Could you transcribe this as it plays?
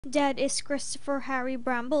Dead is Christopher Harry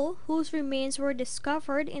Bramble, whose remains were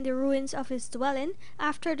discovered in the ruins of his dwelling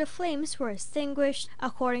after the flames were extinguished.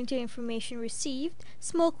 According to information received,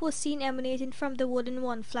 smoke was seen emanating from the wooden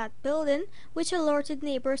one-flat building, which alerted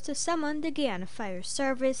neighbors to summon the Guyana Fire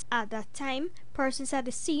Service. At that time, persons at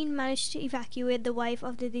the scene managed to evacuate the wife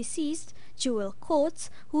of the deceased, Jewel Coates,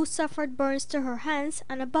 who suffered burns to her hands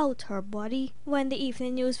and about her body. When the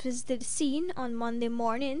evening news visited the scene on Monday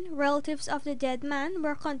morning, relatives of the dead man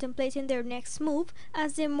were contemplating their next move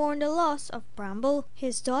as they mourned the loss of Bramble.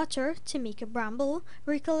 His daughter, Tamika Bramble,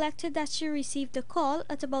 recollected that she received a call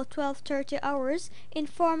at about 12:30 hours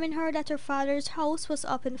informing her that her father's house was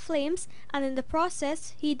up in flames and in the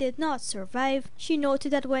process he did not survive. She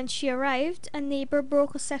noted that when she arrived, a neighbor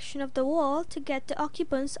broke a section of the wall to get the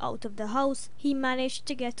occupants out of the house. He managed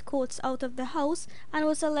to get Coates out of the house and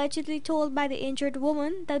was allegedly told by the injured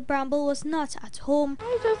woman that Bramble was not at home.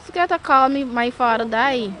 I just got a call my father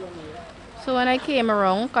died. So when I came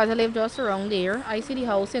around, because I live just around there, I see the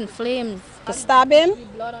house in flames. To stab him?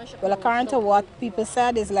 Well, according to what people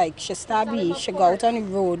said, is like she stabbed him, she go out on the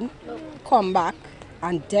road, come back,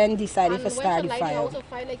 and then decided to start the fire.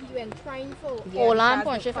 Like he went trying for hold on,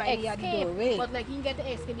 punch for escape, but like he didn't get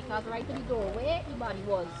to escape because right to the doorway the body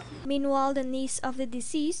was. Meanwhile, the niece of the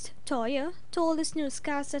deceased, Toya, told this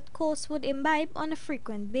newscast that Coates would imbibe on a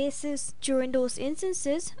frequent basis. During those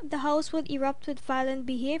instances, the house would erupt with violent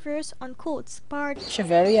behaviors on Coates' part. She's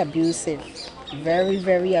very abusive, very,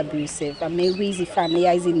 very abusive. I mean, we as a family,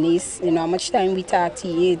 as a niece, you know, how much time we talk to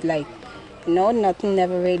you, like, you know, nothing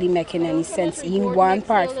never really making any sense. In one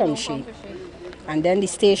part from she. And then the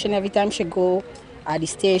station, every time she go at the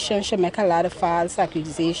station, she make a lot of false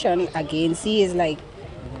accusation against he is like,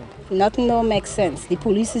 nothing no makes sense. The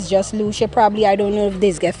police is just loose. She probably, I don't know if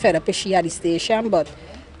they get fed up if she at the station, but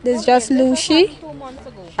there's just loose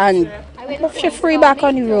and she free back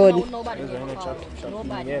on the road.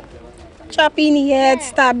 Choppy in the head,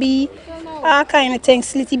 stabby, all kind of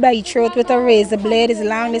things, slitty by the throat with a razor blade is the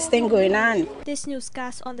longest thing going on. This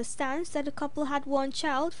newscast understands that the couple had one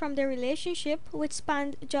child from their relationship, which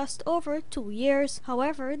spanned just over 2 years.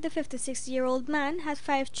 However, the 56-year-old man had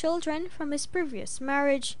 5 children from his previous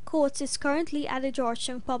marriage. Coates is currently at the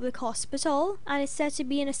Georgetown Public Hospital and is said to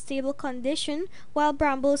be in a stable condition, while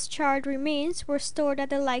Bramble's charred remains were stored at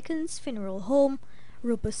the Likens Funeral Home.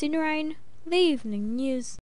 Rupa Sinarain, The Evening News.